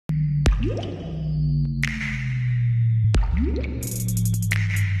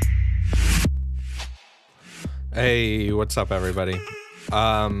Hey, what's up, everybody?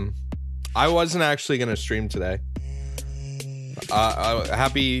 I wasn't actually gonna stream today.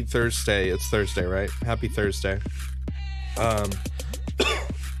 Happy Thursday. It's Thursday, right? Happy Thursday. I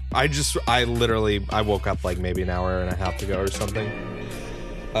literally woke up like maybe an hour and a half ago or something.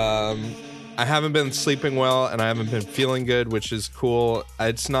 I haven't been sleeping well and I haven't been feeling good, which is cool.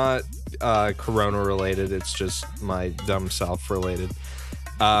 It's not corona related, it's just my dumb self related.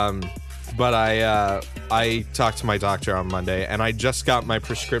 But I talked to my doctor on Monday and I just got my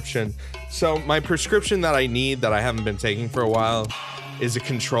prescription. So my prescription that I need that I haven't been taking for a while is a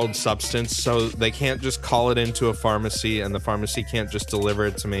controlled substance, so they can't just call it into a pharmacy and the pharmacy can't just deliver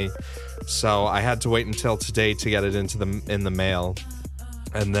it to me. So I had to wait until today to get it in the mail.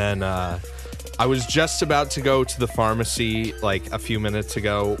 And then I was just about to go to the pharmacy like a few minutes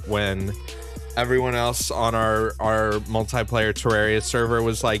ago when everyone else on our multiplayer Terraria server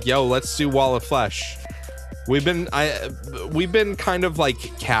was like, yo, let's do Wall of Flesh. We've been kind of like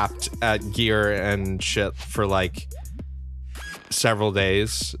capped at gear and shit for like several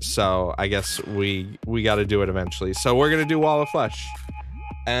days, so I guess we got to do it eventually. So we're gonna do Wall of Flesh,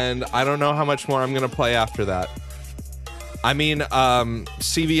 and I don't know how much more I'm gonna play after that. I mean,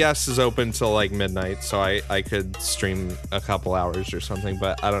 CVS is open till like midnight, so I could stream a couple hours or something,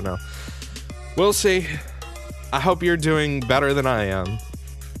 but I don't know. We'll see. I hope you're doing better than I am.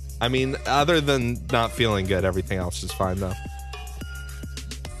 I mean, other than not feeling good, everything else is fine though.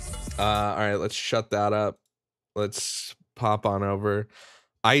 All right, let's shut that up. Let's pop on over.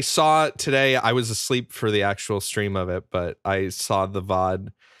 I saw today, I was asleep for the actual stream of it, but I saw the VOD,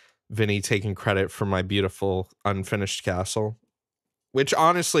 Vinny taking credit for my beautiful unfinished castle, which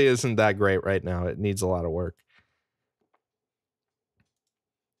honestly isn't that great right now. It needs a lot of work.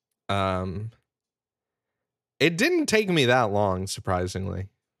 It didn't take me that long, surprisingly.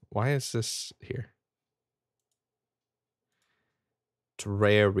 Why is this here?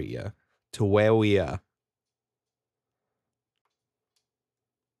 Terraria.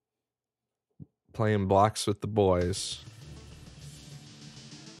 Playing blocks with the boys.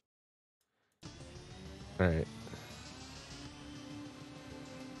 Alright.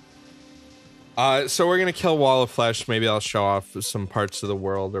 So we're gonna kill Wall of Flesh. Maybe I'll show off some parts of the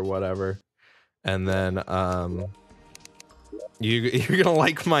world or whatever. And then, you're gonna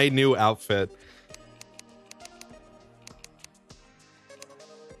like my new outfit.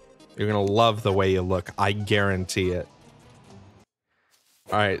 You're gonna love the way you look. I guarantee it.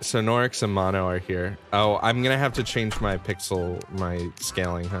 Alright, so Norix and Mono are here. Oh, I'm gonna have to change my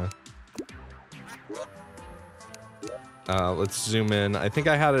scaling, huh? Let's zoom in. I think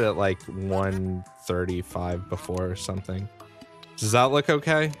I had it at like 135 before or something. Does that look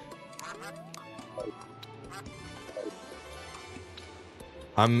okay?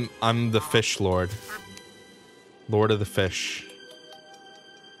 I'm the fish lord. Lord of the fish.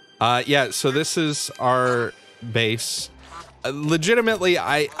 Yeah, so this is our base. Legitimately,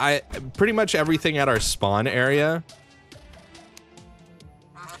 I pretty much everything at our spawn area.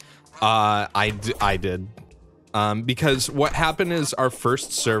 I did. Because what happened is our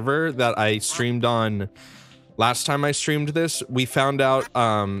first server that I streamed on last time I streamed this, we found out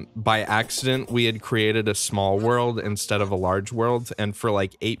by accident we had created a small world instead of a large world, and for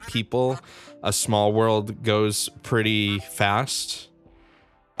like 8 people, a small world goes pretty fast.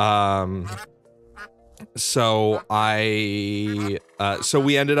 So we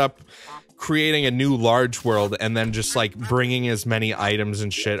ended up creating a new large world and then just like bringing as many items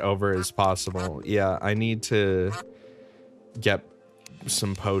and shit over as possible. Yeah, I need to get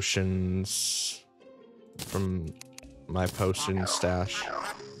some potions from my potion stash.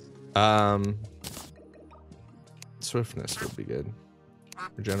 Swiftness would be good.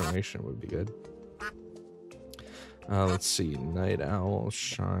 Regeneration would be good. Let's see. Night Owl,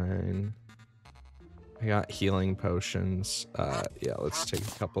 Shine. I got healing potions. Yeah, let's take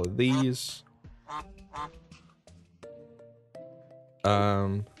a couple of these.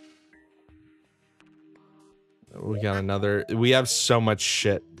 We got another. We have so much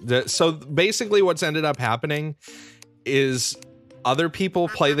shit. So basically what's ended up happening is other people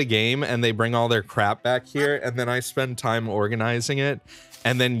play the game and they bring all their crap back here, and then I spend time organizing it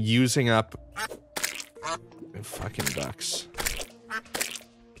and then using up fucking ducks.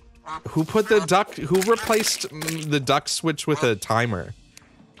 Who put the duck? Who replaced the duck switch with a timer?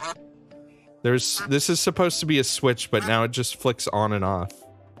 This is supposed to be a switch, but now it just flicks on and off.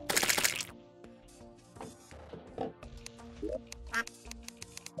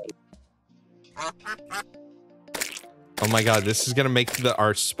 Oh my god, this is gonna make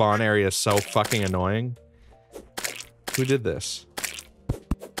our spawn area so fucking annoying. Who did this?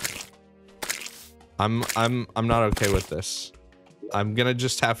 I'm not okay with this. I'm gonna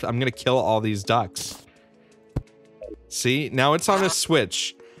just have to, I'm gonna kill all these ducks. See, now it's on a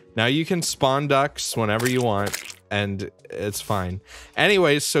switch. Now you can spawn ducks whenever you want, and it's fine.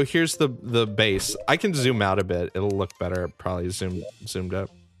 Anyways, so here's the base. I can zoom out a bit. It'll look better, probably zoomed up.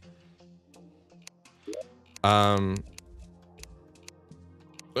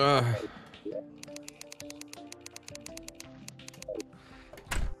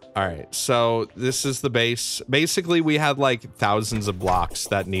 All right, so this is the base. Basically, we had like thousands of blocks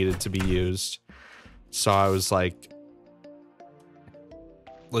that needed to be used. So I was like,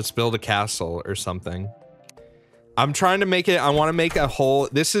 let's build a castle or something. I'm trying to make it, I want to make a whole,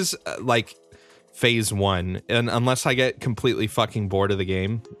 this is like phase 1. And unless I get completely fucking bored of the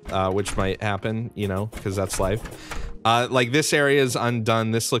game, which might happen, you know, because that's life. Like this area is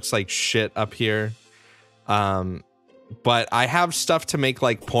undone. This looks like shit up here. But I have stuff to make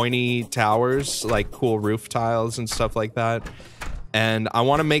like pointy towers, like cool roof tiles and stuff like that. And I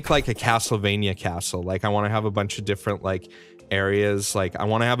want to make like a Castlevania castle. Like I want to have a bunch of different like areas. Like I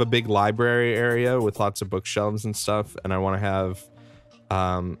want to have a big library area with lots of bookshelves and stuff. And I want to have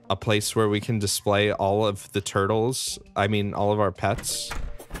a place where we can display all of the turtles. I mean, all of our pets.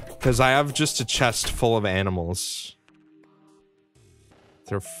 Because I have just a chest full of animals.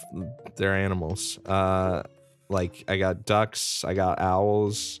 They're animals. Like, I got ducks, I got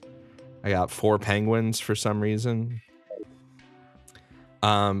owls, I got 4 penguins for some reason.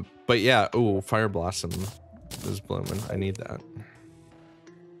 But yeah, ooh, Fire Blossom is blooming. I need that.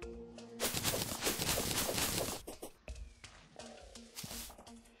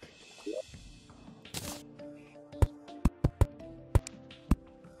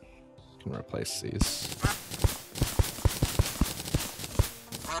 Can replace these.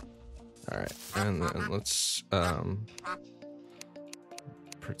 All right, and then let's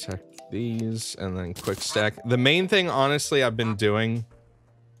protect these and then quick stack. The main thing, honestly, I've been doing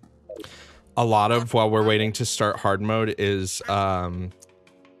a lot of while we're waiting to start hard mode is the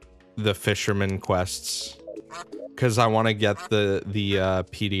fisherman quests, because I want to get the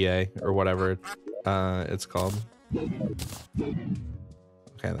PDA or whatever it's called. Okay,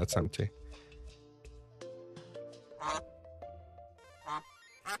 that's empty.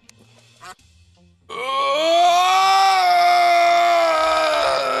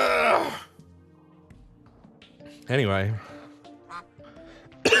 Anyway.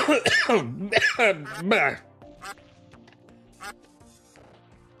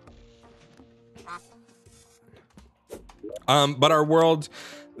 But our world,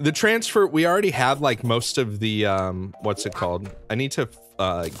 the transfer, we already had like most of the what's it called? I need to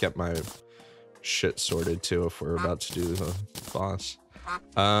get my shit sorted too if we're about to do the boss.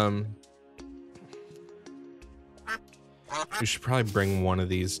 We should probably bring one of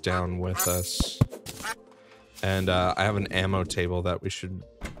these down with us. And I have an ammo table that we should,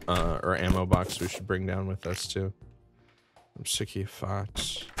 or ammo box we should bring down with us too. I'm sicky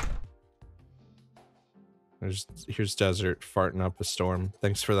fox. Here's Desert farting up a storm.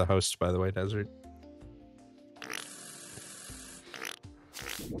 Thanks for the host, by the way, Desert.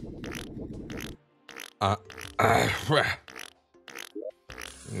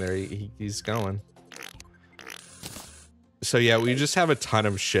 There he's going. So yeah, we just have a ton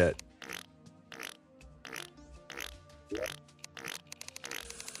of shit.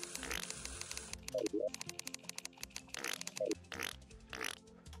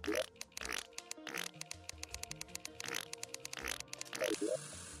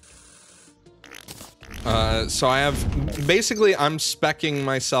 So I have, basically I'm speccing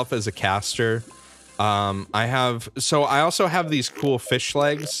myself as a caster. I also have these cool fish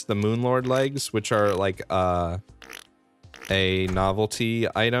legs, the Moonlord legs, which are like a novelty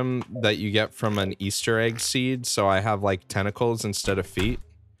item that you get from an Easter egg seed. So I have like tentacles instead of feet.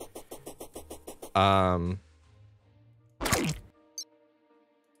 Oh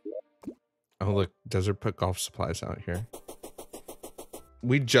look, Desert put golf supplies out here.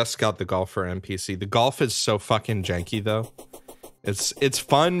 We just got the golfer NPC. The golf is so fucking janky though. It's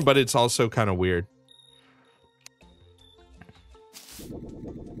fun, but it's also kind of weird.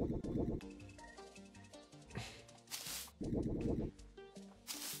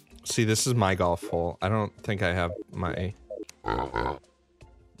 See, this is my golf hole. I don't think I have my... Oh,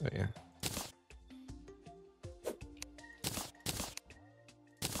 yeah.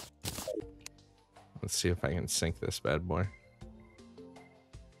 Let's see if I can sink this bad boy.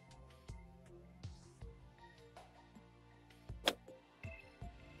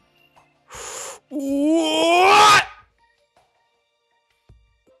 What?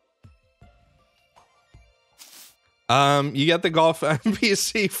 You get the golf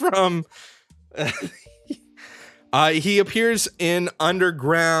NPC from he appears in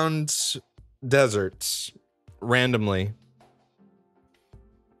underground deserts randomly.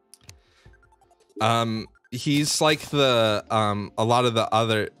 He's like the a lot of the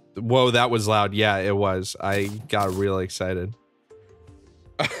other. Whoa, that was loud. Yeah, it was. I got really excited.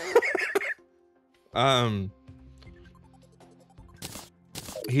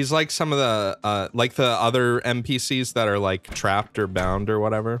 He's like some of the like the other NPCs that are like trapped or bound or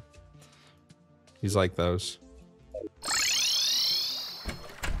whatever. He's like those.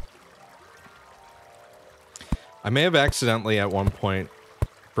 I may have accidentally at one point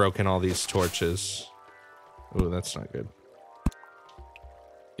broken all these torches. Ooh, that's not good.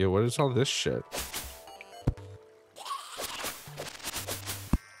 Yeah, what is all this shit?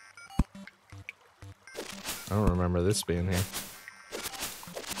 I don't remember this being here.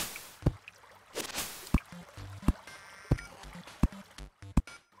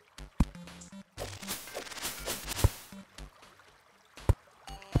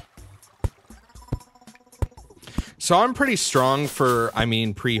 So I'm pretty strong for, I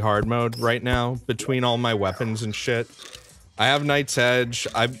mean, pre-hard mode right now, between all my weapons and shit. I have Knight's Edge.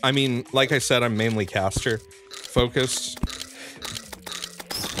 I mean, like I said, I'm mainly caster focused.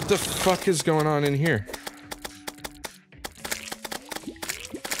 What the fuck is going on in here?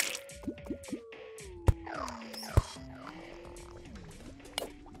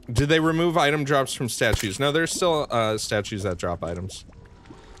 Did they remove item drops from statues? No, there's still statues that drop items.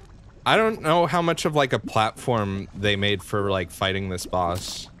 I don't know how much of like a platform they made for like fighting this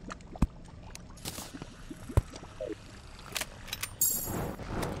boss.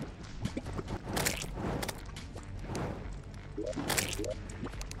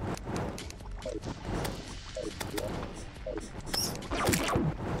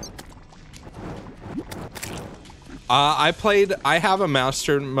 I have a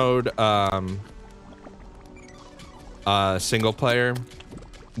master mode single player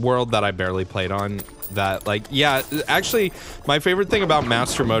world that I barely played on. That like, yeah, actually my favorite thing about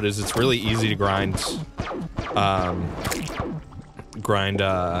master mode is it's really easy to grind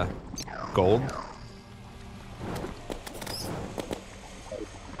gold.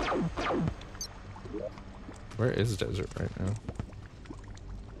 Where is desert right now?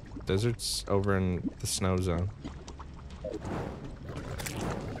 Desert's over in the snow zone.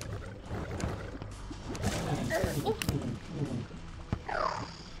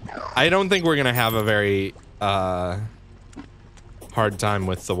 I don't think we're gonna have a very hard time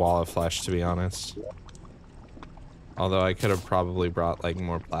with the wall of flesh, to be honest. Although I could have probably brought like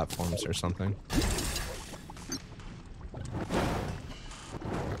more platforms or something.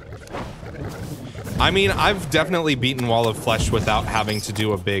 I mean, I've definitely beaten Wall of Flesh without having to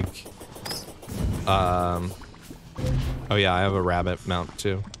do a big oh yeah, I have a rabbit mount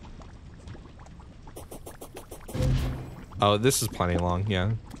too. Oh, this is plenty long,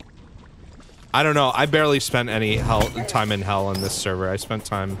 yeah. I don't know, I barely spent any time in hell on this server. I spent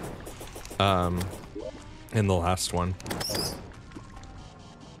time in the last one.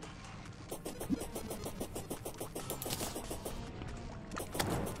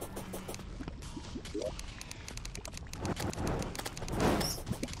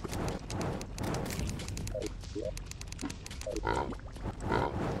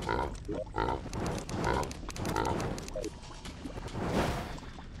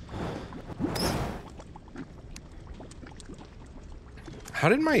 How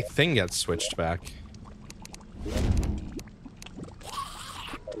did my thing get switched back?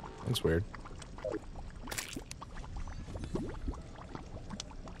 That's weird.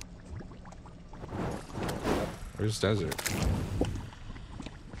 Where's desert?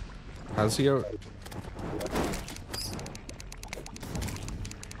 How's he out?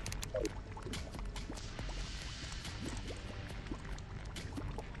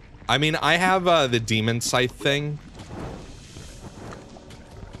 I mean, I have the demon scythe thing,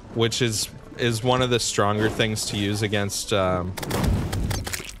 which is one of the stronger things to use against the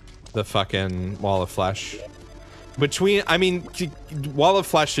fucking Wall of Flesh. I mean, Wall of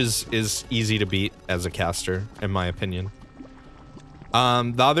Flesh is easy to beat as a caster, in my opinion.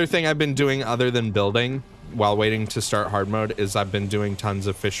 The other thing I've been doing other than building while waiting to start hard mode is I've been doing tons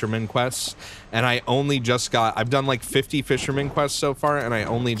of fisherman quests, and I've done like 50 fisherman quests so far, and I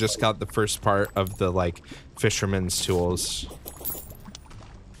only just got the first part of the like fisherman's tools.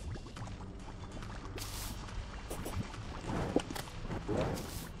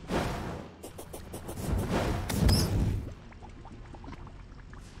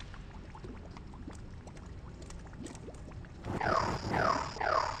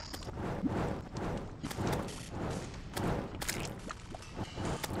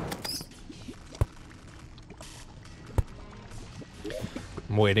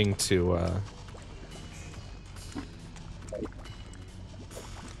 waiting to,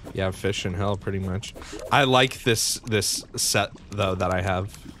 yeah, fish in hell, pretty much. I like this set, though, that I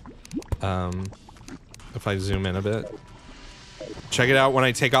have. If I zoom in a bit. Check it out, when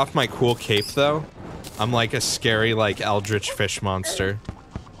I take off my cool cape, though, I'm like a scary, like, eldritch fish monster.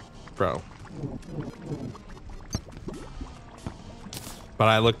 Bro. But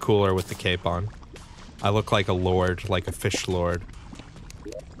I look cooler with the cape on. I look like a lord, like a fish lord.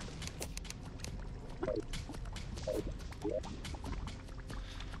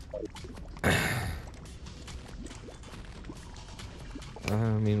 I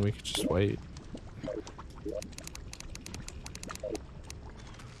mean, we could just wait.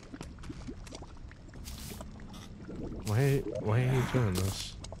 Why are you doing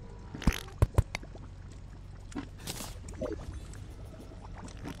this?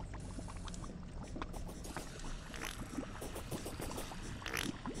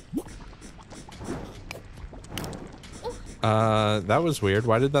 That was weird.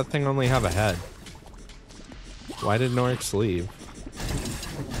 Why did that thing only have a head? Why did Norix leave?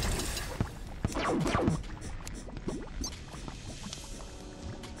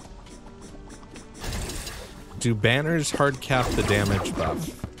 Do banners hard cap the damage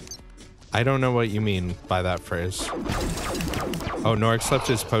buff? I don't know what you mean by that phrase. Oh, Norix left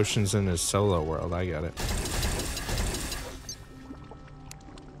his potions in his solo world. I get it.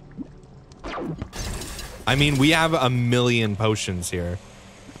 I mean, we have a million potions here.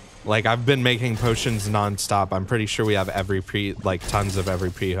 Like, I've been making potions non-stop. I'm pretty sure we have every tons of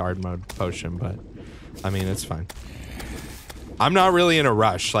every pre-hard mode potion, but I mean, it's fine. I'm not really in a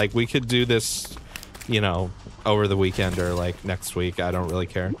rush. Like, we could do this, you know, over the weekend or like next week. I don't really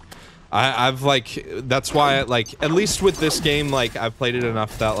care. I've like, that's why, like, at least with this game, like, I've played it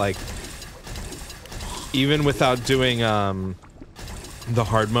enough that, like, even without doing the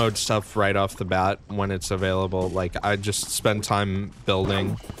hard mode stuff right off the bat when it's available, like, I just spend time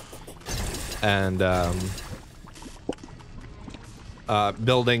building and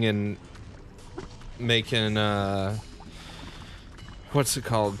building and making what's it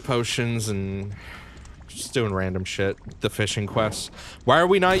called, potions, and just doing random shit. The fishing quests. Why are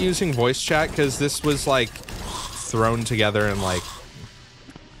we not using voice chat? Because this was like thrown together in like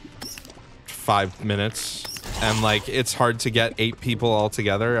 5 minutes, and like it's hard to get 8 people all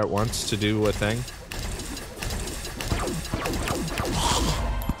together at once to do a thing.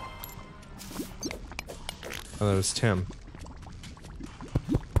 Oh, that was Tim.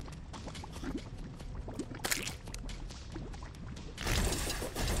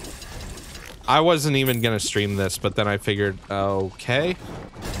 I wasn't even gonna stream this, but then I figured, okay.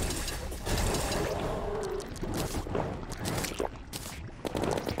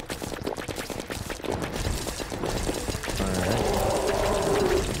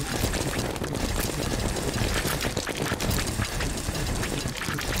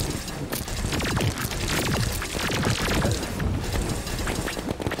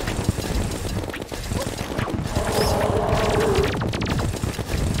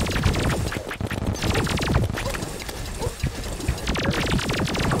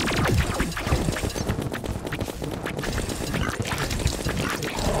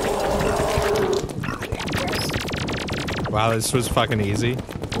 Wow, this was fucking easy.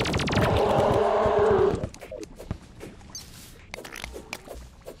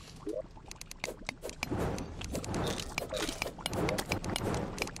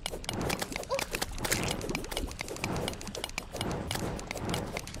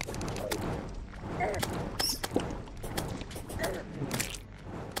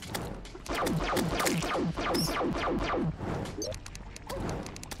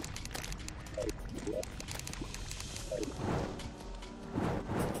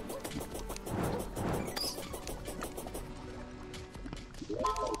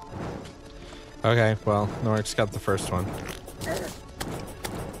 Okay, well, Norix got the first one.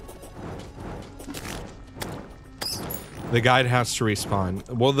 The guide has to respawn.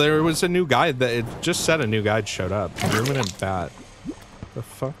 Well, there was a new guide that it just said a new guide showed up. Ruminant bat. The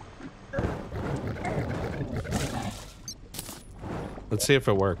fuck? Let's see if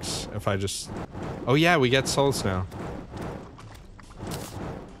it works. If I just... Oh yeah, we get souls now.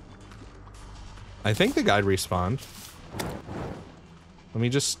 I think the guide respawned. Let me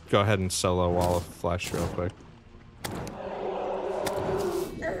just go ahead and solo Wall of Flesh real quick.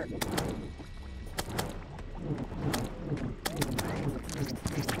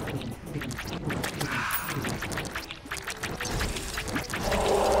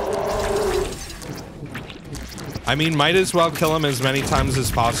 I mean, might as well kill him as many times as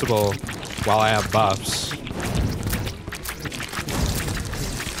possible while I have buffs.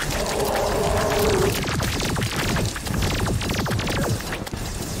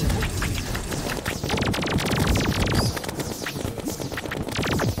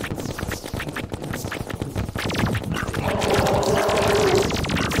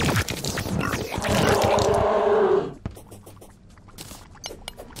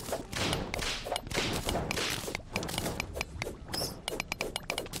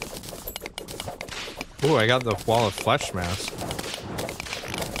 Ooh, I got the wall of flesh mask.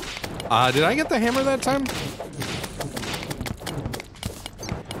 Did I get the hammer that time?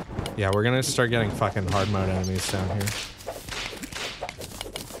 Yeah, we're gonna start getting fucking hard mode enemies down here.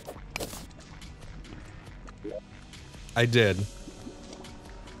 I did.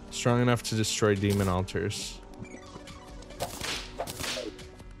 Strong enough to destroy demon altars.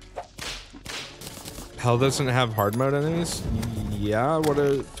 Hell doesn't have hard mode enemies? Yeah, what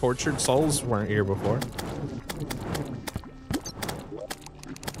a tortured souls weren't here before.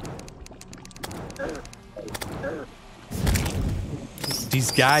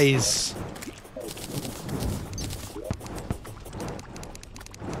 These guys.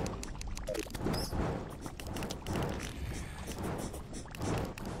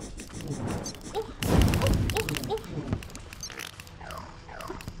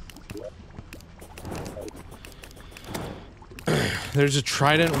 There's a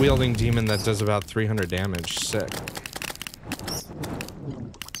trident wielding demon that does about 300 damage. Sick.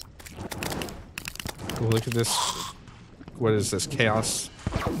 Ooh, look at this. What is this? Chaos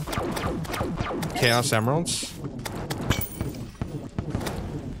emeralds?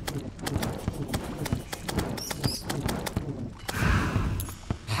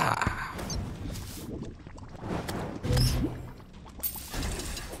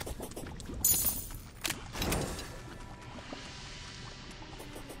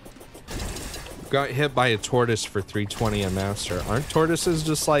 Got hit by a tortoise for 320 a master. Aren't tortoises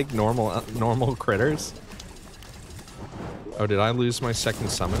just like normal critters? Oh, did I lose my second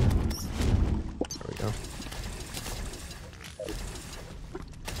summon? There we go.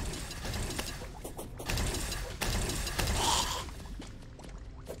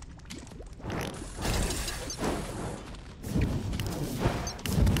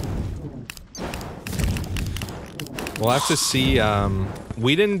 We'll have to see.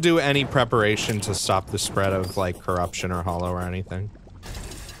 We didn't do any preparation to stop the spread of like corruption or hollow or anything.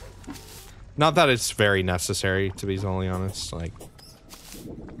 Not that it's very necessary, to be totally honest. Like,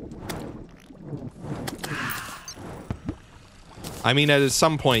 I mean, at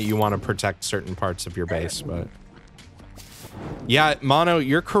some point you want to protect certain parts of your base, but yeah, Mono,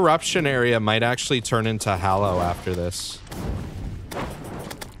 your corruption area might actually turn into Hallow after this.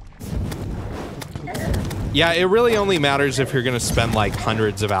 Yeah, it really only matters if you're gonna spend like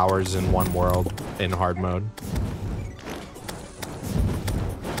hundreds of hours in one world in hard mode.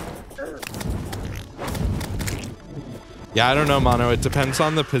 Yeah, I don't know, Mono. It depends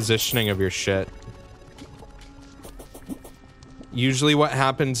on the positioning of your shit. Usually what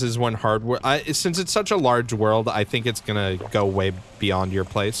happens is when since it's such a large world, I think it's gonna go way beyond your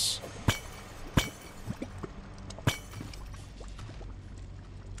place.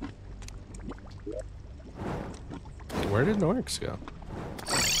 Where did Norix go?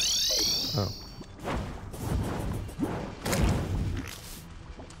 Oh.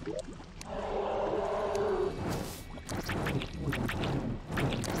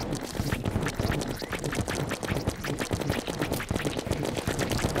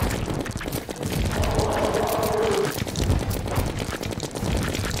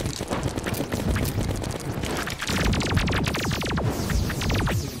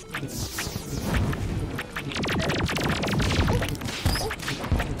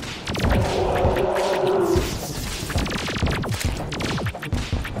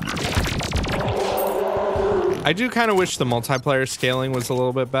 I do kind of wish the multiplayer scaling was a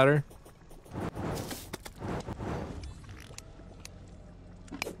little bit better.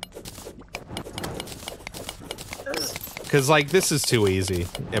 Because, like, this is too easy,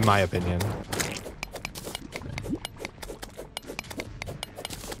 in my opinion.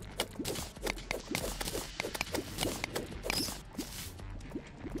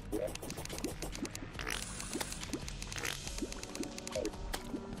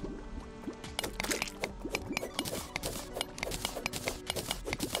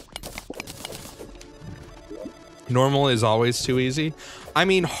 Normal is always too easy. I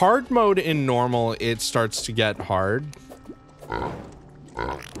mean, hard mode in normal, it starts to get hard.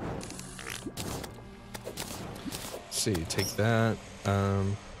 Let's see, take that.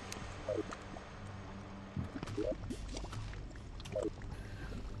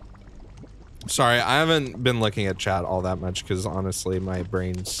 Sorry, I haven't been looking at chat all that much because honestly, I have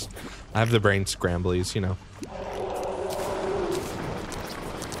the brain scramblies, you know.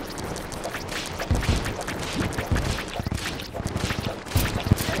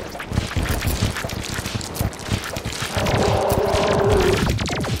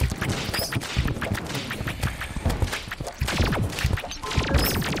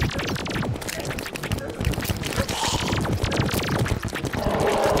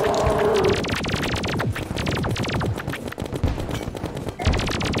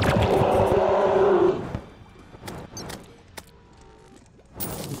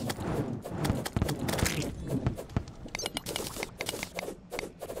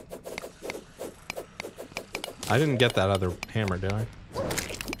 I didn't get that other hammer, did I?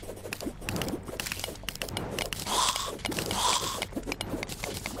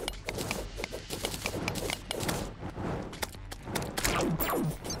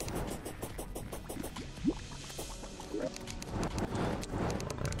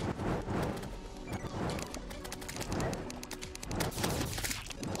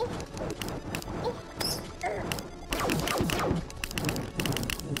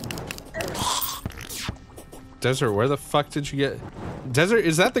 Desert, where the fuck did you get? Desert,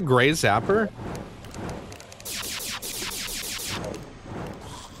 is that the gray zapper?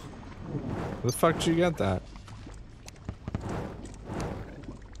 Where the fuck did you get that?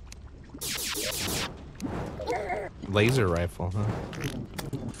 Laser rifle, huh?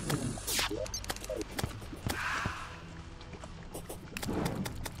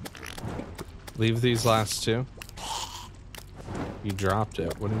 Leave these last two. You dropped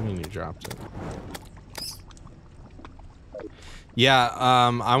it. What do you mean you dropped it? Yeah,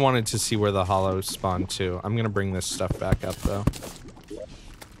 I wanted to see where the hollows spawned too. I'm gonna bring this stuff back up though.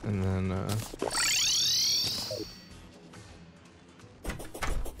 And then,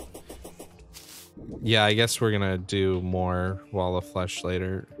 yeah, I guess we're gonna do more Wall of Flesh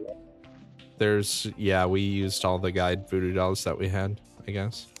later. There's, yeah, we used all the guide voodoo dolls that we had, I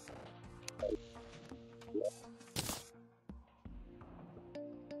guess.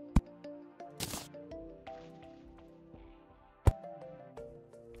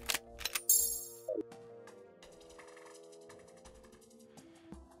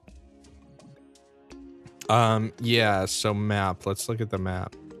 Yeah, so map. Let's look at the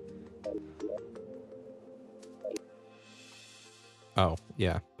map. Oh,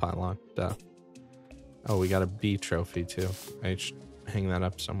 yeah, pylon, duh. Oh, we got a bee trophy too. I should hang that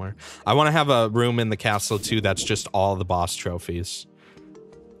up somewhere. I want to have a room in the castle too that's just all the boss trophies.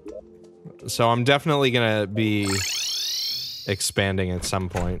 So I'm definitely gonna be expanding at some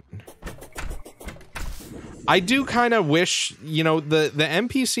point. I do kind of wish, you know, the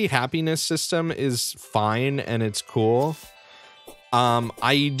NPC happiness system is fine and it's cool.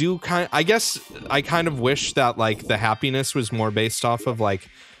 I guess I kind of wish that like the happiness was more based off of like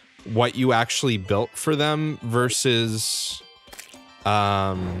what you actually built for them versus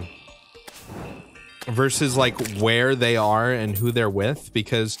like where they are and who they're with,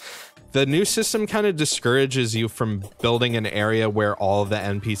 because the new system kind of discourages you from building an area where all the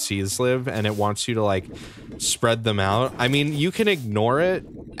NPCs live, and it wants you to like spread them out. I mean, you can ignore it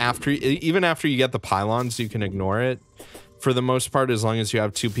even after you get the pylons, you can ignore it for the most part, as long as you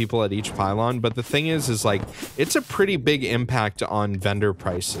have 2 people at each pylon. But the thing is like, it's a pretty big impact on vendor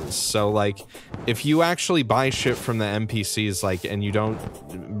prices. So like, if you actually buy shit from the NPCs, like, and you don't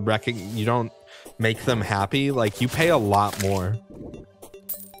make them happy, like, you pay a lot more.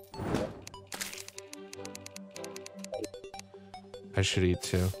 I should eat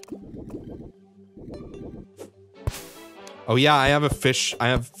too. Oh yeah, I have fish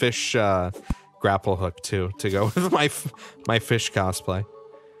grapple hook too to go with my fish cosplay.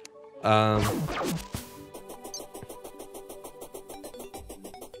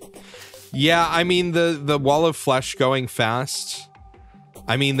 Yeah, I mean the wall of flesh going fast.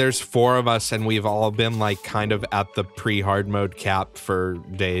 I mean, there's 4 of us and we've all been like kind of at the pre-hard mode cap for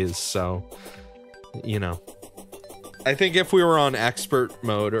days, so you know. I think if we were on expert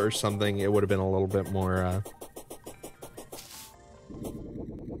mode or something, it would have been a little bit more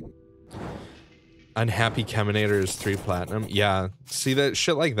Unhappy Cheminator is 3 platinum. Yeah, see, that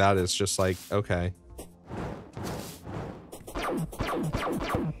shit like that is just like, okay.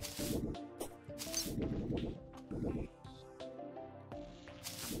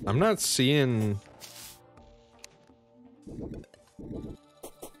 I'm not seeing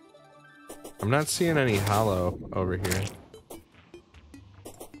any hollow over here.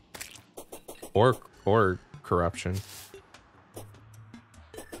 Or corruption.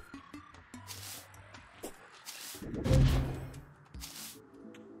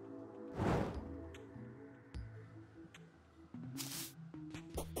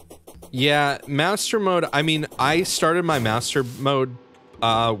 Yeah, master mode. I mean, I started my master mode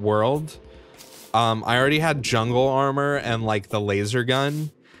world. I already had jungle armor and like the laser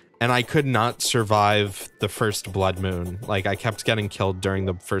gun, and I could not survive the first blood moon. Like, I kept getting killed during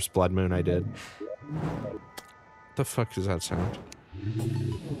the first blood moon I did. What the fuck does that sound?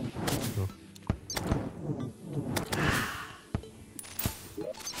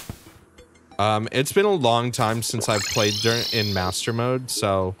 Oh. It's been a long time since I've played in master mode,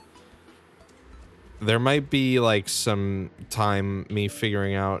 so there might be like some time me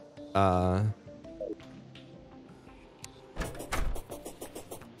figuring out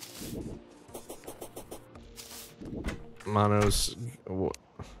Mono's.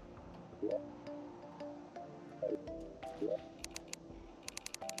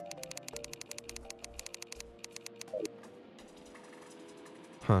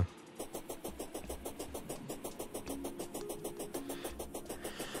 Huh.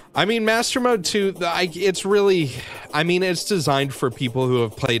 I mean, Master Mode 2, it's really... I mean, it's designed for people who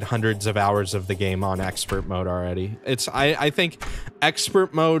have played hundreds of hours of the game on Expert Mode already. I think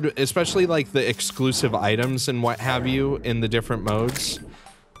Expert Mode, especially like the exclusive items and what have you in the different modes,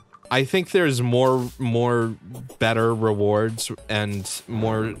 I think there's more better rewards and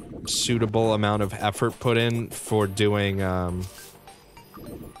more suitable amount of effort put in for doing...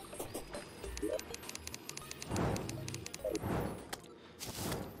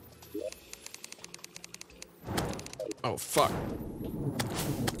 Oh, fuck.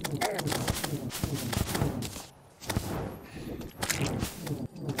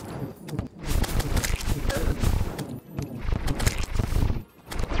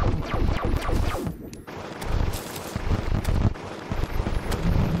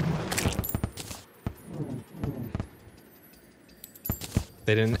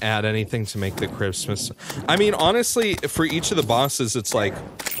 They didn't add anything to make the Christmas... I mean, honestly, for each of the bosses, it's like...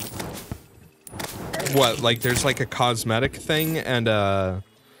 What, like there's like a cosmetic thing and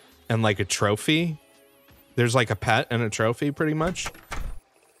like a trophy? There's like a pet and a trophy pretty much.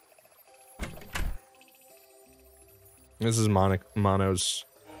 This is Mono's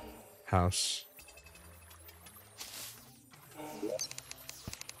house.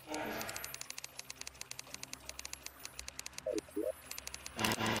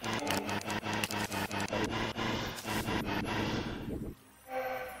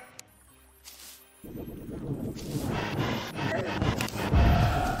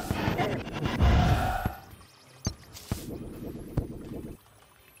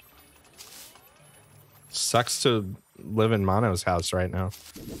 Sucks to live in Mono's house right now.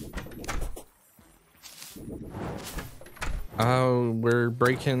 Oh, we're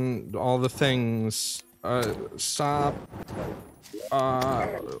breaking all the things. Stop.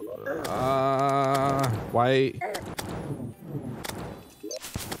 Why?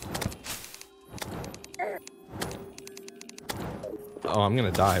 Oh, I'm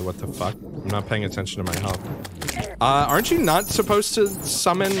gonna die. What the fuck? I'm not paying attention to my health. Aren't you not supposed to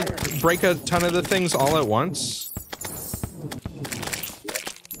break a ton of the things all at once?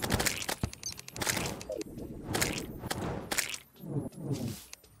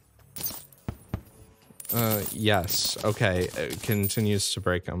 Yes. Okay. It continues to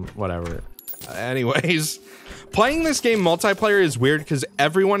break them. Whatever. Anyways, playing this game multiplayer is weird because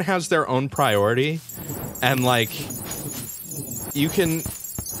everyone has their own priority. And, like, you can...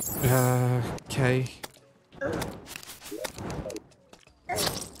 okay.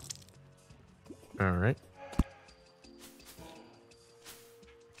 Alright.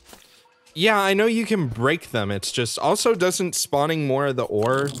 Yeah, I know you can break them. It's just... Also, doesn't spawning more of the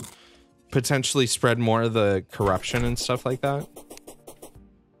ore potentially spread more of the corruption and stuff like that?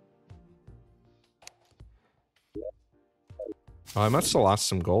 Oh, I must have lost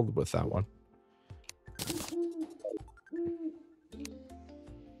some gold with that one.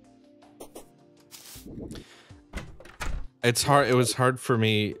 It's hard. It was hard for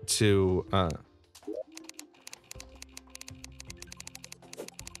me to,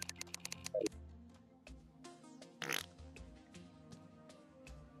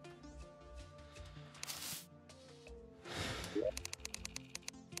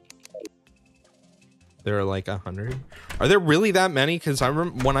 there are like 100. Are there really that many? Because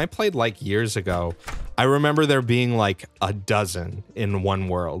when I played like years ago, I remember there being like a dozen in one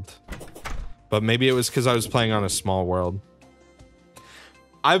world. But maybe it was because I was playing on a small world.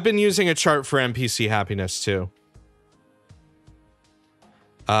 I've been using a chart for NPC happiness too.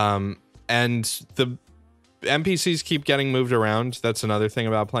 And the NPCs keep getting moved around. That's another thing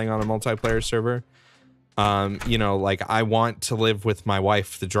about playing on a multiplayer server. You know, like I want to live with my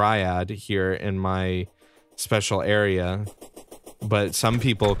wife, the Dryad, here in my special area. But some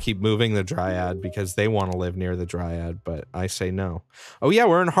people keep moving the Dryad because they want to live near the Dryad, but I say no. Oh yeah,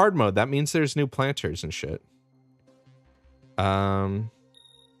 we're in hard mode. That means there's new planters and shit.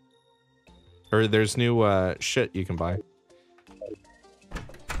 Or there's new shit you can buy.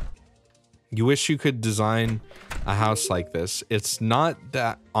 You wish you could design a house like this. It's not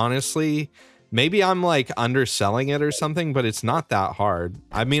that, honestly, maybe I'm like underselling it or something, but it's not that hard.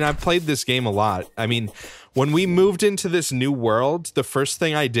 I mean, I've played this game a lot. I mean, when we moved into this new world, the first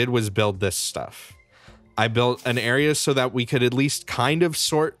thing I did was build this stuff. I built an area so that we could at least kind of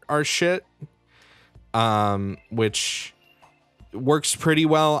sort our shit. Which works pretty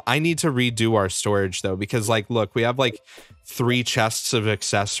well. I need to redo our storage though, because like, look, we have like 3 chests of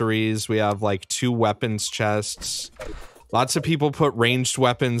accessories. We have like 2 weapons chests. Lots of people put ranged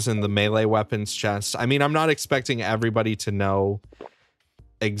weapons in the melee weapons chest. I mean, I'm not expecting everybody to know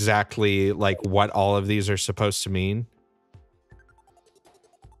exactly like what all of these are supposed to mean.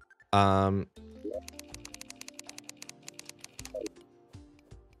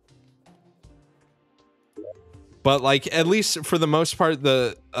 But like, at least for the most part,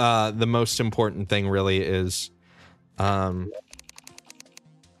 the most important thing really is the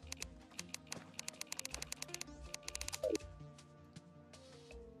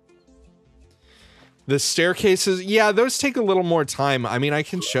staircases. Yeah, those take a little more time. I mean, I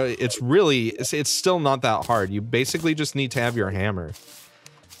can show you. It's still not that hard. You basically just need to have your hammer.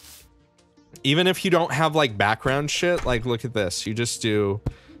 Even if you don't have like background shit, like look at this. You just do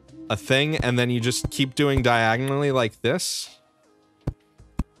a thing and then you just keep doing diagonally like this.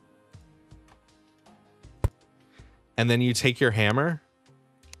 And then you take your hammer,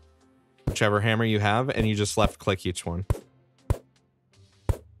 whichever hammer you have, and you just left click each one.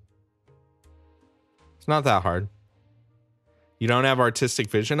 It's not that hard. You don't have artistic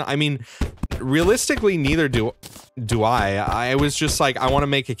vision. I mean, realistically, neither do I. I was just like, I want to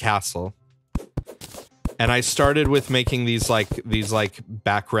make a castle. And I started with making these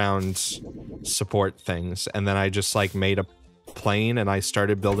background support things, and then I just like made a plane and I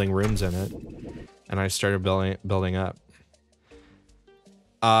started building rooms in it, and I started building up.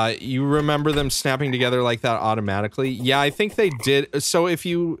 You remember them snapping together like that automatically? Yeah, I think they did. So if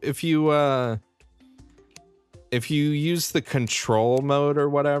you use the control mode or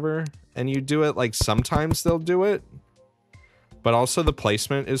whatever, and you do it, like sometimes they'll do it. But also the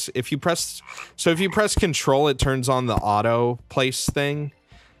placement is, if you press control, it turns on the auto place thing.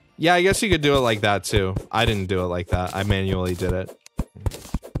 Yeah, I guess you could do it like that too. I didn't do it like that. I manually did it.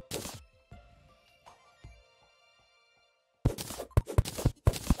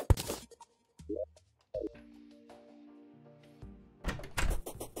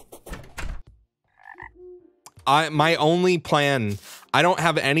 My only plan, I don't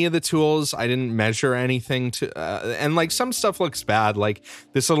have any of the tools. I didn't measure anything to, and like some stuff looks bad. Like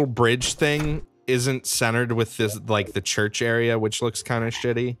this little bridge thing isn't centered with this, like the church area, which looks kind of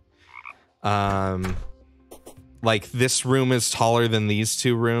shitty. Like this room is taller than these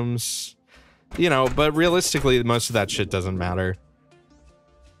 2 rooms, you know, but realistically, most of that shit doesn't matter.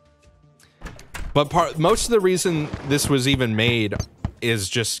 But most of the reason this was even made is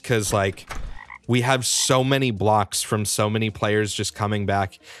just because like, we have so many blocks from so many players just coming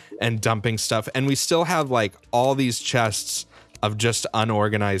back and dumping stuff. And we still have like all these chests of just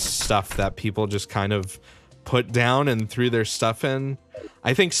unorganized stuff that people just kind of put down and threw their stuff in.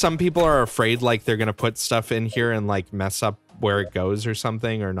 I think some people are afraid like they're going to put stuff in here and like mess up where it goes or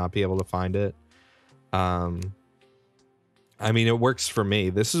something, or not be able to find it. I mean, it works for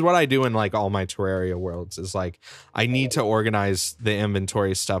me. This is what I do in like all my Terraria worlds, is like I need to organize the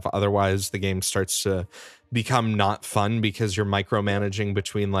inventory stuff. Otherwise the game starts to become not fun because you're micromanaging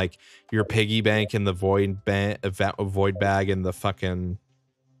between like your piggy bank and the void bag and the fucking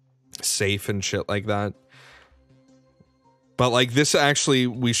safe and shit like that. But like this, actually,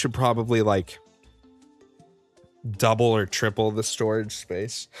 we should probably like double or triple the storage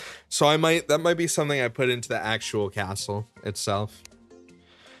space. So that might be something I put into the actual castle itself.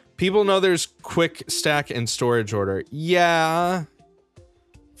 People know there's quick stack and storage order. Yeah,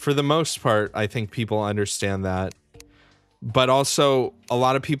 for the most part, I think people understand that. But also a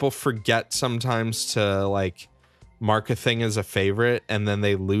lot of people forget sometimes to like mark a thing as a favorite, and then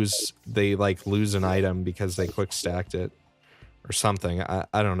they lose an item because they quick stacked it or something. I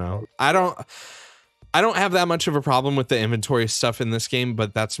don't know. I don't have that much of a problem with the inventory stuff in this game,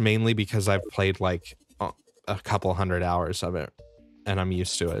 but that's mainly because I've played like a couple hundred hours of it and I'm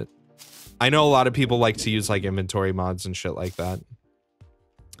used to it. I know a lot of people like to use like inventory mods and shit like that.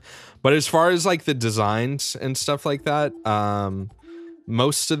 But as far as like the designs and stuff like that, a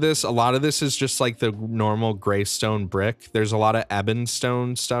lot of this is just like the normal gray stone brick. There's a lot of ebon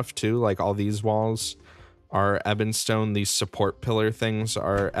stone stuff too. Like all these walls are ebon stone. These support pillar things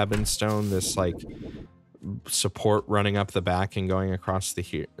are ebon stone. This like support running up the back and going across the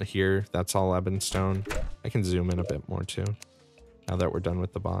here, that's all ebon stone. I can zoom in a bit more too, now that we're done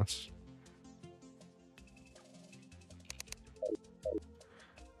with the boss.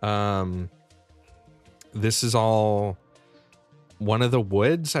 This is all one of the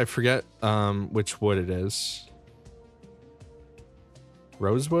woods. I forget which wood it is.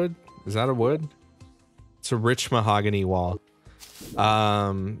 Rosewood? Is that a wood? It's a rich mahogany wall.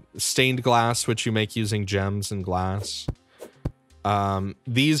 Stained glass, which you make using gems and glass.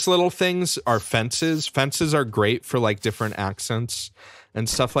 These little things are fences. Fences are great for like different accents and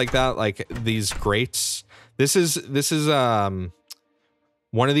stuff like that. Like these grates. This is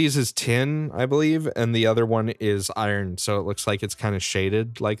one of these is tin, I believe, and the other one is iron, so it looks like it's kind of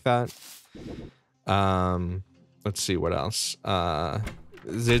shaded like that. Let's see what else.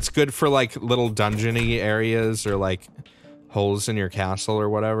 It's good for like little dungeony areas or like holes in your castle or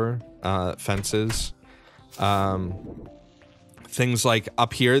whatever. Fences. Things like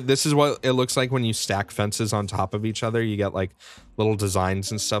up here, this is what it looks like when you stack fences on top of each other. You get like little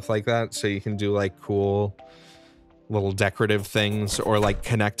designs and stuff like that, so you can do like cool little decorative things, or like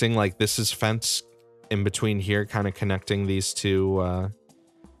connecting, like this is fence in between here, kind of connecting these two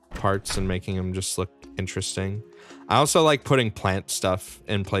parts and making them just look interesting. I also like putting plant stuff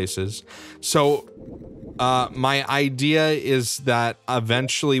in places. So my idea is that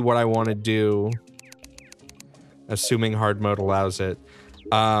eventually what I want to do, assuming hard mode allows it,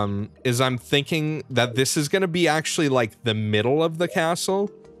 is I'm thinking that this is going to be actually like the middle of the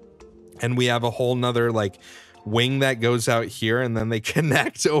castle, and we have a whole nother like wing that goes out here, and then they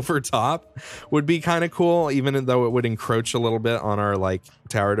connect over top. Would be kind of cool, even though it would encroach a little bit on our like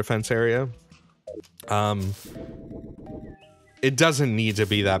tower defense area. It doesn't need to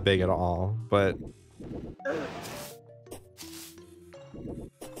be that big at all, but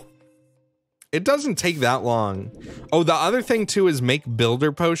it doesn't take that long. Oh, the other thing too is make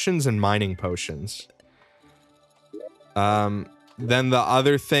builder potions and mining potions. Then the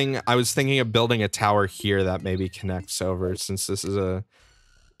other thing, I was thinking of building a tower here that maybe connects over, since this is a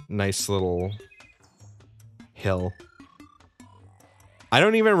nice little hill. I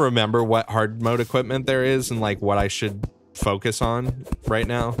don't even remember what hard mode equipment there is and like what I should focus on right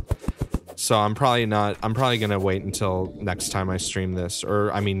now. So I'm probably gonna wait until next time I stream this,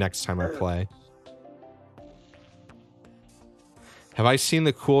 or I mean next time I play. Have I seen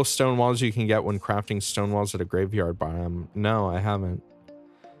the cool stone walls you can get when crafting stone walls at a graveyard biome? No, I haven't.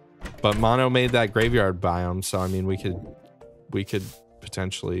 But Mono made that graveyard biome, so I mean we could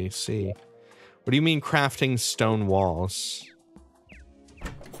potentially see. What do you mean crafting stone walls?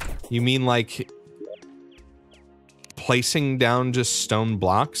 You mean like placing down just stone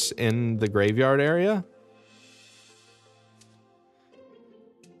blocks in the graveyard area?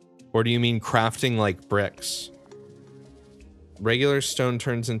 Or do you mean crafting like bricks? Regular stone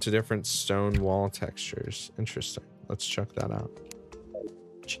turns into different stone wall textures. Interesting. Let's check that out.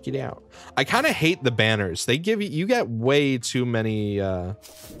 Check it out. I kind of hate the banners. They give you get way too many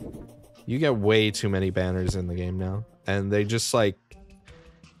banners in the game now, and they just like,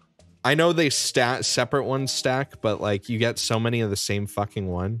 I know they separate ones stack, but like you get so many of the same fucking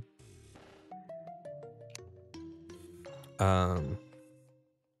one.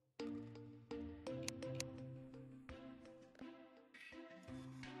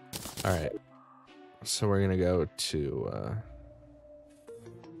 All right, so we're gonna go to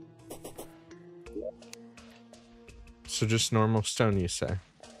so just normal stone, you say?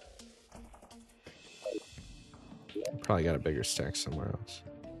 Probably got a bigger stack somewhere else.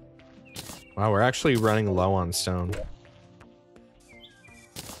 Wow, we're actually running low on stone.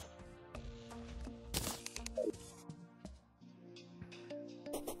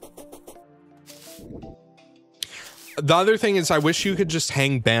 The other thing is I wish you could just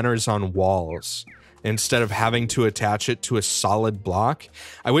hang banners on walls instead of having to attach it to a solid block.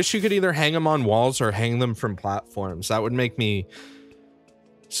 I wish you could either hang them on walls or hang them from platforms. That would make me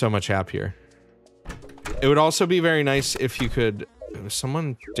so much happier. It would also be very nice if you could...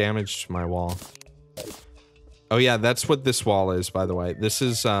 Someone damaged my wall. Oh yeah, that's what this wall is, by the way. This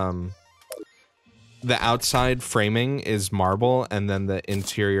is, the outside framing is marble, and then the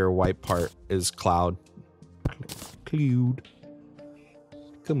interior white part is cloud. Cloud.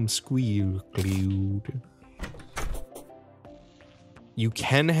 Come squeal, cloud. You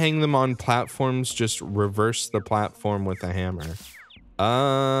can hang them on platforms, just reverse the platform with a hammer.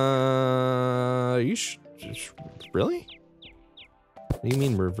 Really? What do you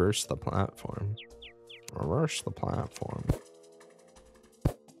mean reverse the platform? Reverse the platform.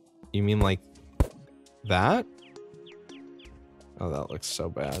 You mean like that? Oh, that looks so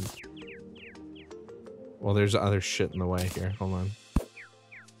bad. Well, there's other shit in the way here. Hold on.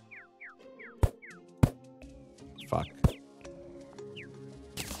 Fuck.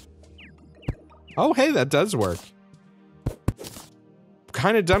 Oh, hey, that does work.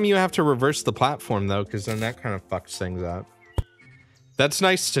 Kind of dumb you have to reverse the platform, though, because then that kind of fucks things up. That's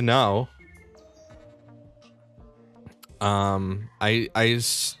nice to know.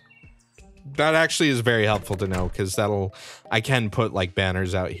 That actually is very helpful to know, because I can put like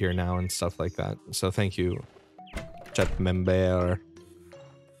banners out here now and stuff like that. So thank you Chat member.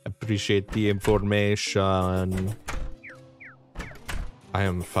 Appreciate the information. I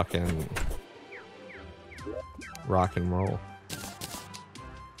am fucking rock and roll.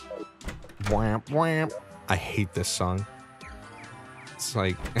 Whamp, whamp. I hate this song. It's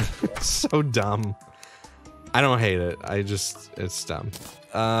like so dumb. I don't hate it. It's dumb.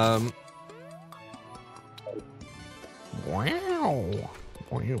 Wow. Wow.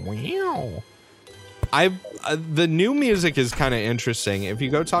 The new music is kind of interesting. If you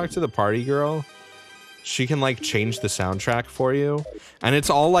go talk to the party girl, she can like change the soundtrack for you, and it's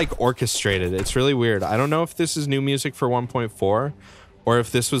all like orchestrated. It's really weird. I don't know if this is new music for 1.4 or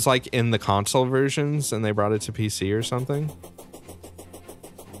if this was like in the console versions and they brought it to PC or something.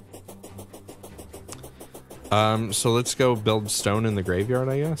 So let's go build stone in the graveyard,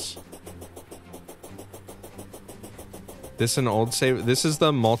 I guess. This an old save. This is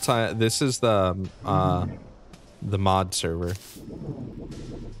the the mod server.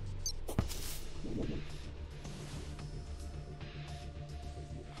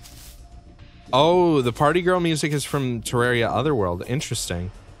 Oh, the party girl music is from Terraria Otherworld.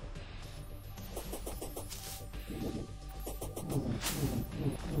 Interesting.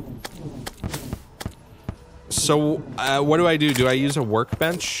 So, what do? Do I use a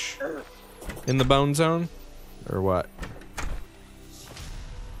workbench in the bone zone? Or what?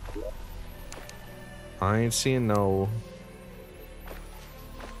 I ain't seeing no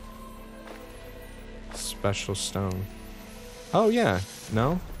special stone. Oh, yeah.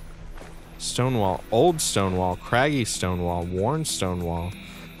 No? Stone wall. Old stone wall. Craggy stone wall. Worn stone wall.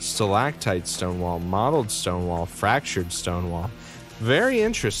 Stalactite stone wall. Mottled stone wall. Fractured stone wall. Very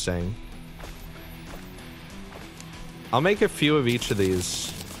interesting. I'll make a few of each of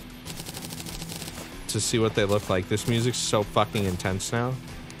these to see what they look like. This music's so fucking intense now.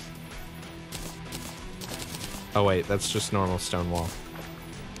 Oh wait, that's just normal stone wall.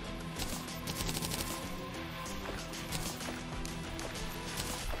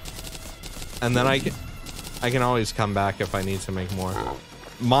 And then I can always come back if I need to make more.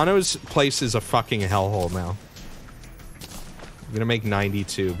 Mono's place is a fucking hellhole now. I'm gonna make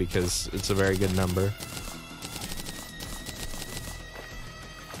 92 because it's a very good number.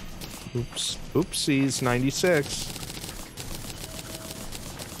 Oops. Oopsies, 96.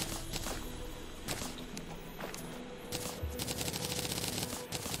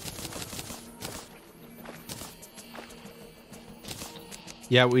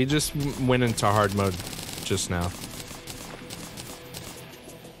 Yeah, we just went into hard mode just now.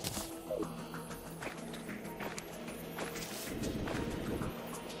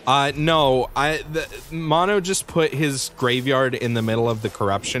 No, Mono just put his graveyard in the middle of the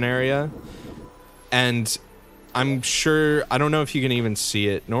corruption area, and I'm sure, I don't know if you can even see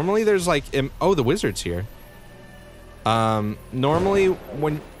it. Normally there's like, oh, the wizard's here. Normally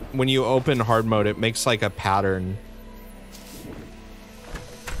when you open hard mode, it makes like a pattern.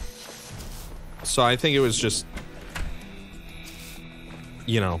 So I think it was just,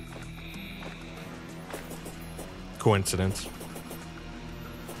 you know, coincidence.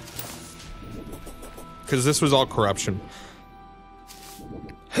 Because this was all corruption.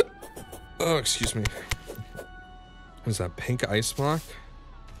 Oh, excuse me. Was that pink ice block?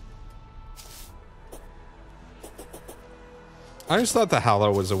 I just thought the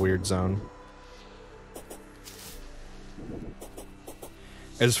Hallow was a weird zone.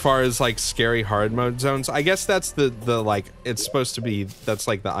 As far as like scary hard mode zones, I guess that's the like, it's supposed to be, that's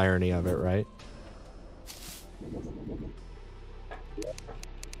like the irony of it, right?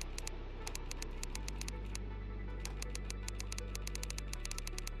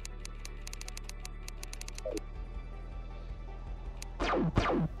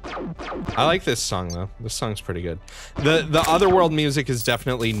 I like this song though. This song's pretty good. The Otherworld music is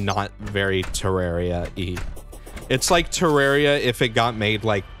definitely not very Terraria-y. It's like Terraria if it got made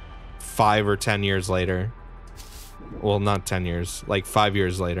like 5 or 10 years later. Well, not 10 years, like 5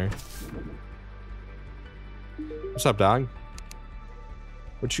 years later. What's up, dog?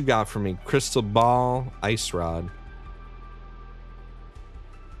 What you got for me? Crystal ball, ice rod.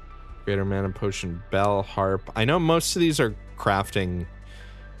 Greater mana potion, bell, harp. I know most of these are crafting.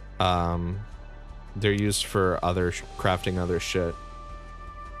 They're used for other crafting other shit.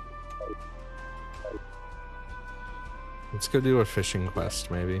 Let's go do a fishing quest,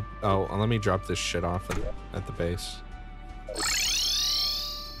 maybe. Oh, let me drop this shit off at the base.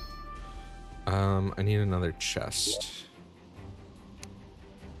 I need another chest.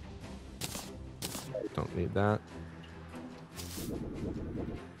 Don't need that.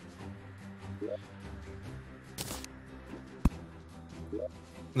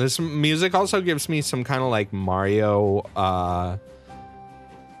 This music also gives me some kind of like Mario,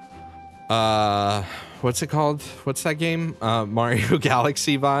 what's it called? What's that game? Mario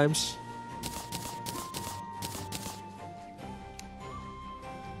Galaxy vibes.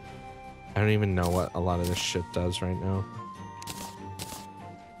 I don't even know what a lot of this shit does right now.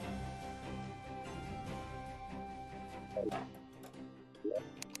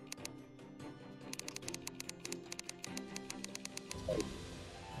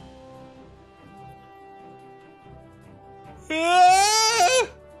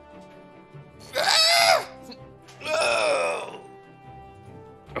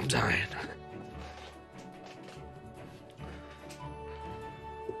 I'm dying.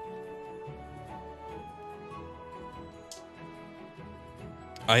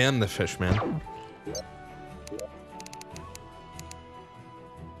 I am the fish man.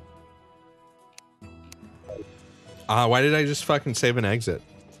 Why did I just fucking save and exit?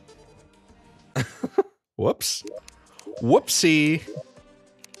 Whoops. Whoopsie.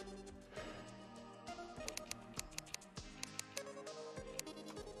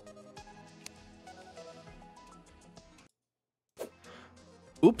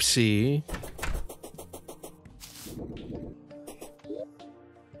 Oopsie.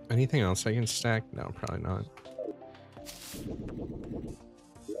 Anything else I can stack? No, probably not.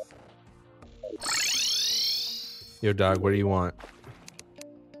 Yo, dog, what do you want?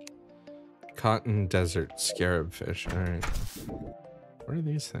 Cotton desert scarab fish. All right. What are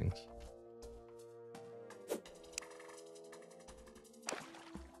these things?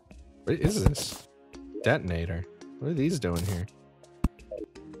 What is this? Detonator. What are these doing here?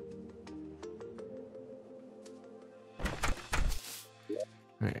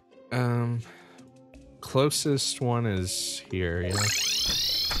 All right. Closest one is here, yeah.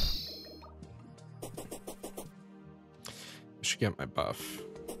 I should get my buff.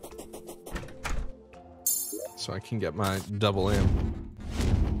 So I can get my double in.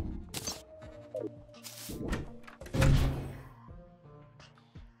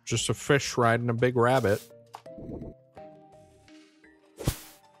 Just a fish riding a big rabbit.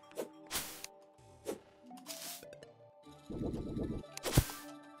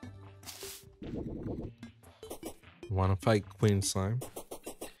 Wanna fight Queen Slime?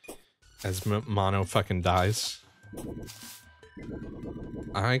 As Mono fucking dies.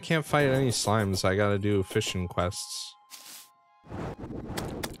 I can't fight any slimes. I gotta do fishing quests.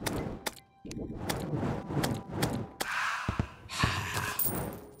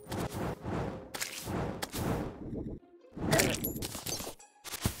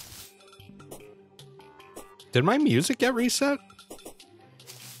 Did my music get reset?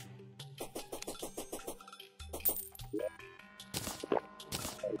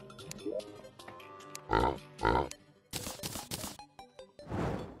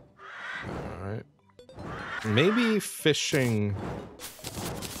 Maybe fishing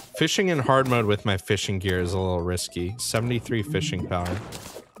in hard mode with my fishing gear is a little risky. 73 fishing power.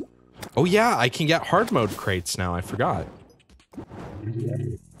 Oh yeah, I can get hard mode crates now. I forgot. All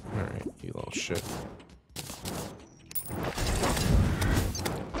right, you little shit.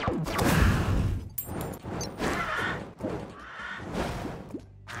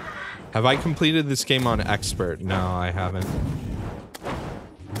 Have I completed this game on expert? No, I haven't.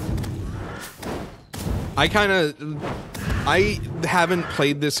 I haven't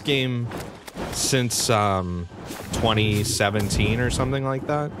played this game since 2017 or something like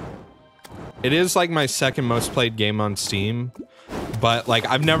that. It is like my second most played game on Steam, but like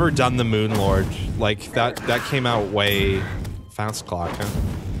I've never done the Moon Lord. Like that came out way fast clock, huh?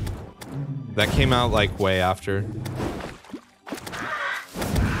 That came out like way after.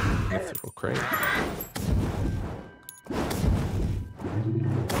 Mythical crate.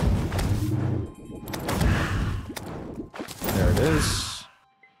 There it is.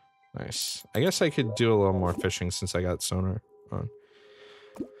 Nice. I guess I could do a little more fishing since I got sonar on.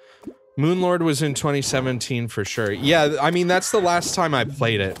 Moonlord was in 2017 for sure. Yeah, I mean, that's the last time I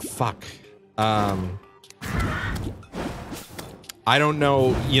played it. Fuck. I don't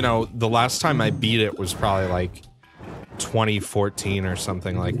know, you know, the last time I beat it was probably like 2014 or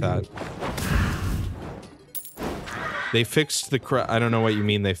something like that. They fixed the I don't know what you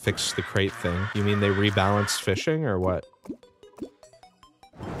mean they fixed the crate thing. You mean they rebalanced fishing or what?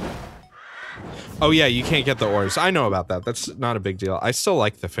 Oh yeah, you can't get the ores. I know about that. That's not a big deal. I still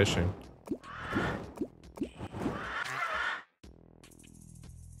like the fishing.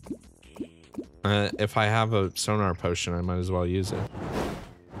 If I have a sonar potion, I might as well use it.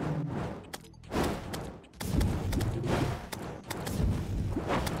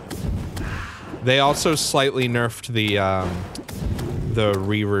 They also slightly nerfed the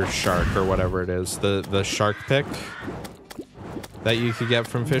reaver shark or whatever it is, the shark pick that you could get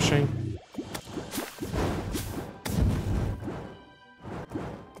from fishing.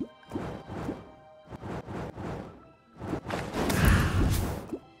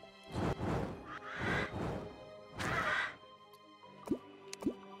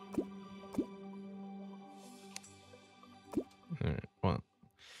 Alright, well,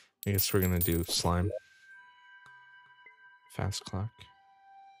 I guess we're gonna do slime. Fast clock.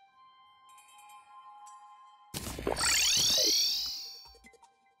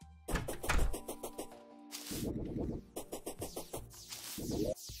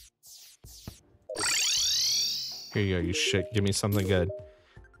 Here you go, you shit. Give me something good.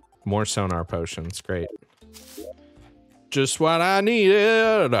 More sonar potions. Great. Just what I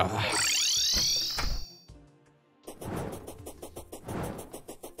needed.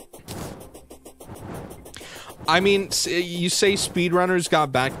 I mean, you say speedrunners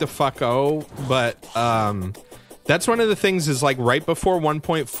got back to fuck-oh, but that's one of the things is like right before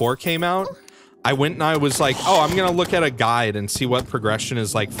 1.4 came out, I went and I was like, oh, I'm gonna look at a guide and see what progression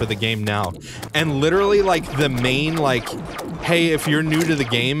is like for the game now. And literally like the main like, hey, if you're new to the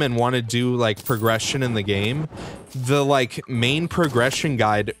game and want to do like progression in the game, the like main progression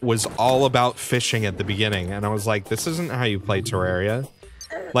guide was all about fishing at the beginning. And I was like, this isn't how you play Terraria.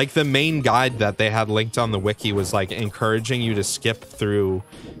 Like the main guide that they had linked on the wiki was like encouraging you to skip through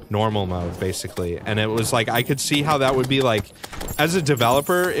normal mode basically. And it was like, I could see how that would be like, as a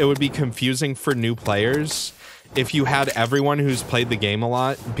developer, it would be confusing for new players if you had everyone who's played the game a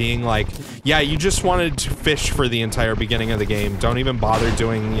lot being like, yeah, you just wanted to fish for the entire beginning of the game. Don't even bother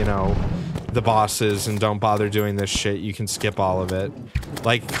doing, you know, the bosses and don't bother doing this shit. You can skip all of it.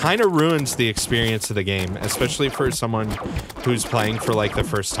 Like, kind of ruins the experience of the game, especially for someone who's playing for like the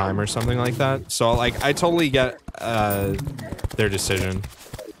first time or something like that. So like, I totally get their decision.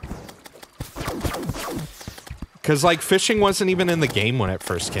 Because like fishing wasn't even in the game when it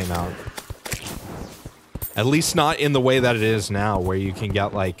first came out. At least not in the way that it is now, where you can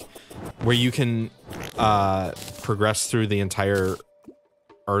get like, where you can progress through the entire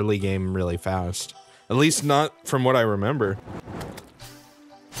early game really fast. At least not from what I remember.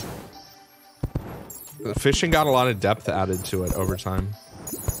 Fishing got a lot of depth added to it over time.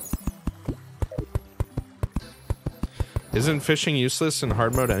 Isn't fishing useless in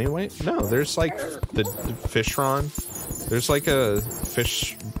hard mode anyway? No, there's like the Fishron. There's like a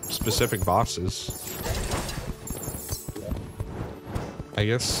fish specific bosses. I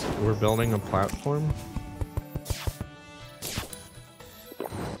guess we're building a platform.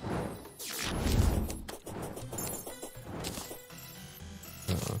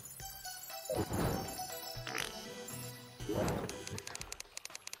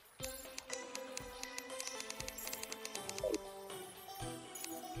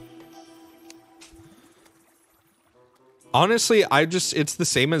 Honestly, it's the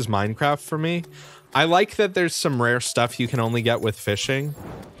same as Minecraft for me. I like that there's some rare stuff you can only get with fishing.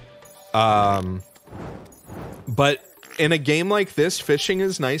 But in a game like this, fishing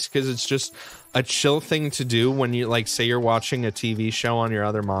is nice because it's just a chill thing to do when you, like, say you're watching a TV show on your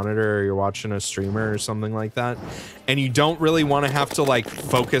other monitor or you're watching a streamer or something like that. And you don't really want to have to, like,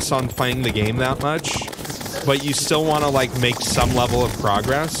 focus on playing the game that much, but you still want to, like, make some level of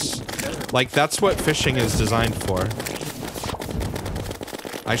progress. Like, that's what fishing is designed for.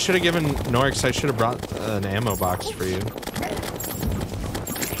 I should have given Norix, I should have brought an ammo box for you.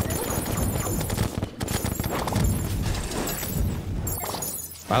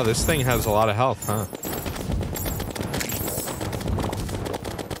 Wow, this thing has a lot of health, huh?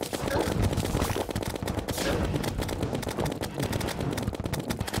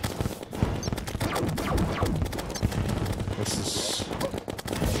 This is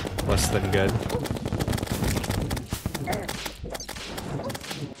less than good.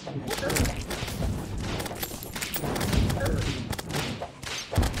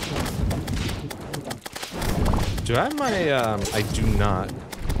 Do I have my, I do not.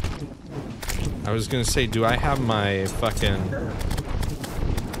 I was gonna say, do I have my fucking...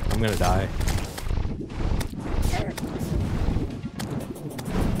 I'm gonna die.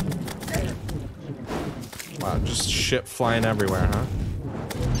 Wow, just shit flying everywhere, huh?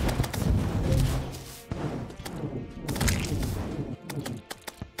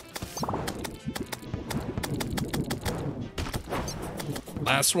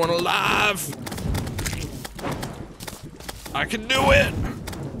 Last one alive! I can do it!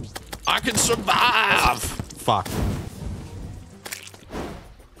 I can survive! Fuck.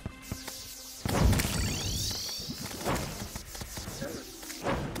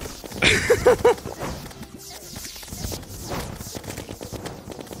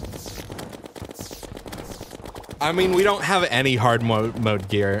 I mean, we don't have any hard mode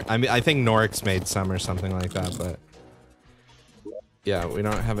gear. I mean, I think Norix made some or something like that, but yeah, we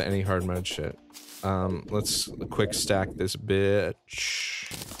don't have any hard mode shit. Let's quick stack this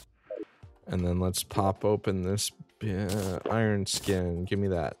bitch, and then let's pop open this iron skin. Give me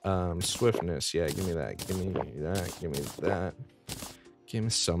that. Swiftness. Yeah, give me that. Give me that. Give me that. Give me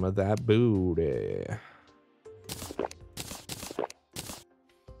some of that booty.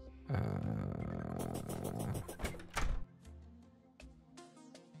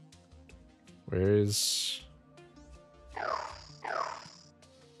 Where is...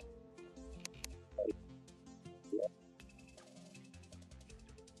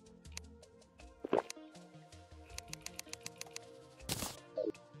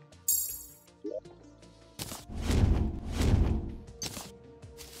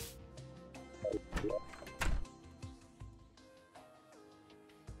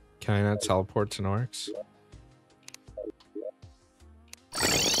 Can I not teleport to Norix?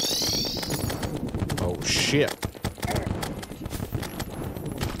 Oh shit.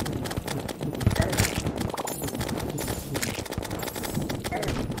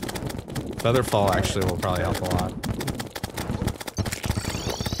 Featherfall actually will probably help a lot.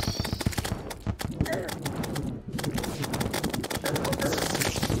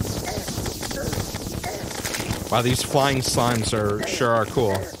 Wow, these flying slimes are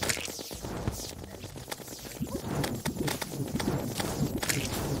cool.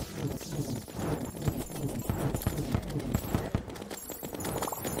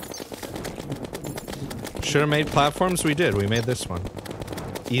 Should have made platforms. We did. We made this one.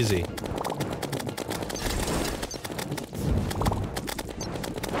 Easy.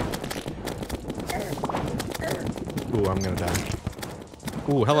 Ooh, I'm gonna die.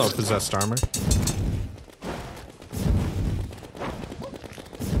 Ooh, hello, possessed armor.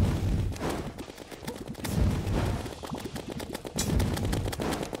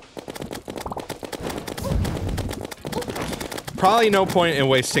 Probably no point in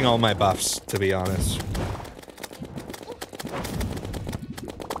wasting all my buffs, to be honest.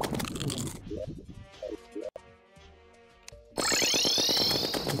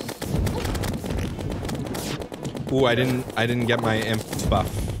 Ooh, I didn't get my imp buff.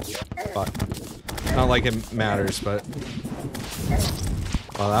 Fuck. Not like it matters, but...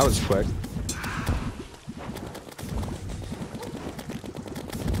 Well, that was quick.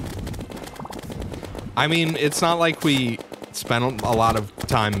 I mean, it's not like we spent a lot of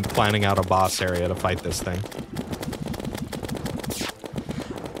time planning out a boss area to fight this thing.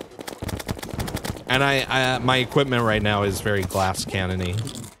 And my equipment right now is very glass cannon-y.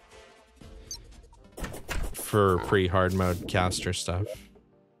 For pre-hard mode caster stuff.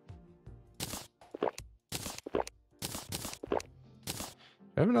 Do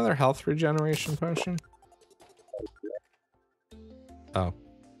I have another health regeneration potion? Oh.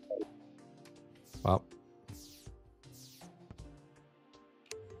 Well.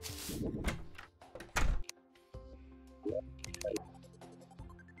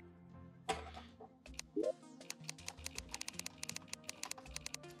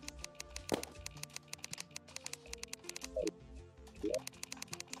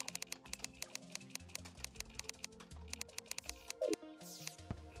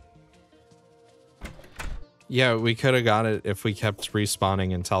 Yeah, we could have got it if we kept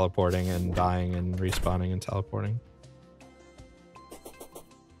respawning and teleporting and dying and respawning and teleporting.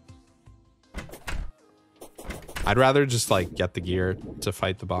 I'd rather just, like, get the gear to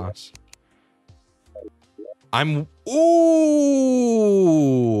fight the boss. Ooh!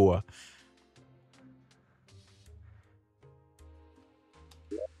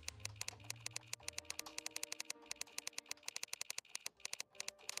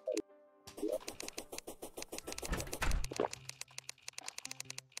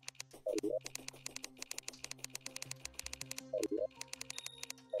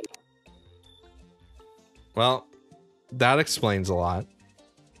 Well, that explains a lot.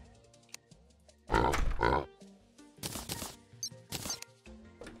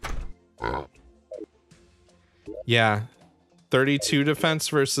 Yeah. 32 defense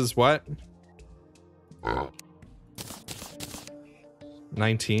versus what?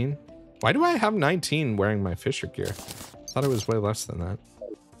 19? Why do I have 19 wearing my Fisher gear? I thought it was way less than that.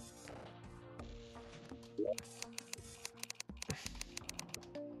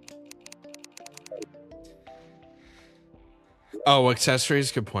 Oh,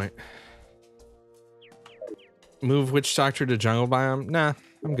 accessories, good point. Move Witch Doctor to jungle biome? Nah,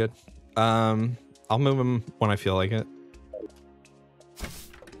 I'm good. I'll move him when I feel like it.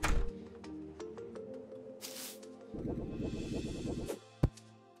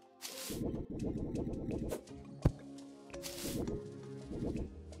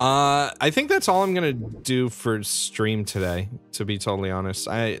 I think that's all I'm gonna do for stream today, to be totally honest.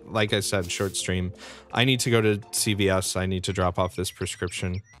 Like I said, short stream. I need to go to CVS, I need to drop off this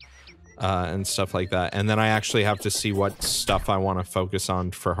prescription, and stuff like that. And then I actually have to see what stuff I want to focus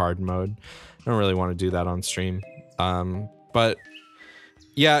on for hard mode. I don't really want to do that on stream. But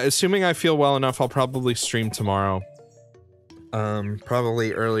yeah, assuming I feel well enough, I'll probably stream tomorrow.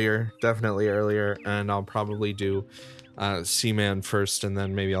 Probably earlier, definitely earlier, and I'll probably do Seaman first, and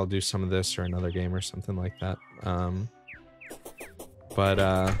then maybe I'll do some of this or another game or something like that.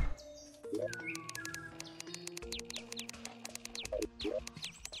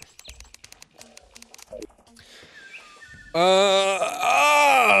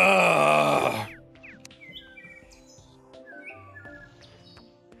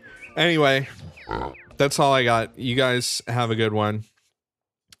 Anyway, that's all I got. You guys have a good one.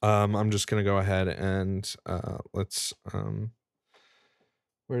 I'm just gonna go ahead and let's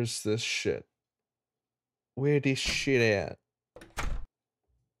where's this shit? Where this shit at?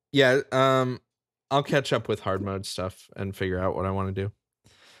 Yeah, I'll catch up with hard mode stuff and figure out what I want to do.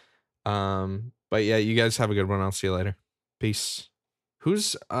 But yeah, you guys have a good one. I'll see you later. Peace.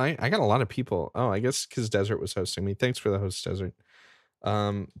 I got a lot of people. Oh, I guess because Desert was hosting me. Thanks for the host, Desert.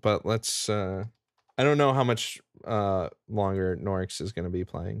 But let's I don't know how much longer Norix is going to be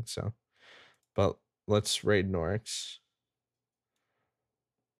playing, so but let's raid Norix.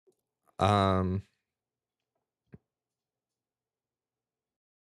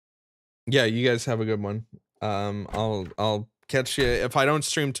 Yeah, you guys have a good one. I'll catch you. If I don't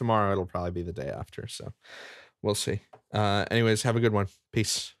stream tomorrow, it'll probably be the day after, so we'll see. Anyways, have a good one.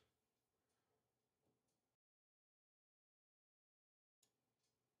 Peace.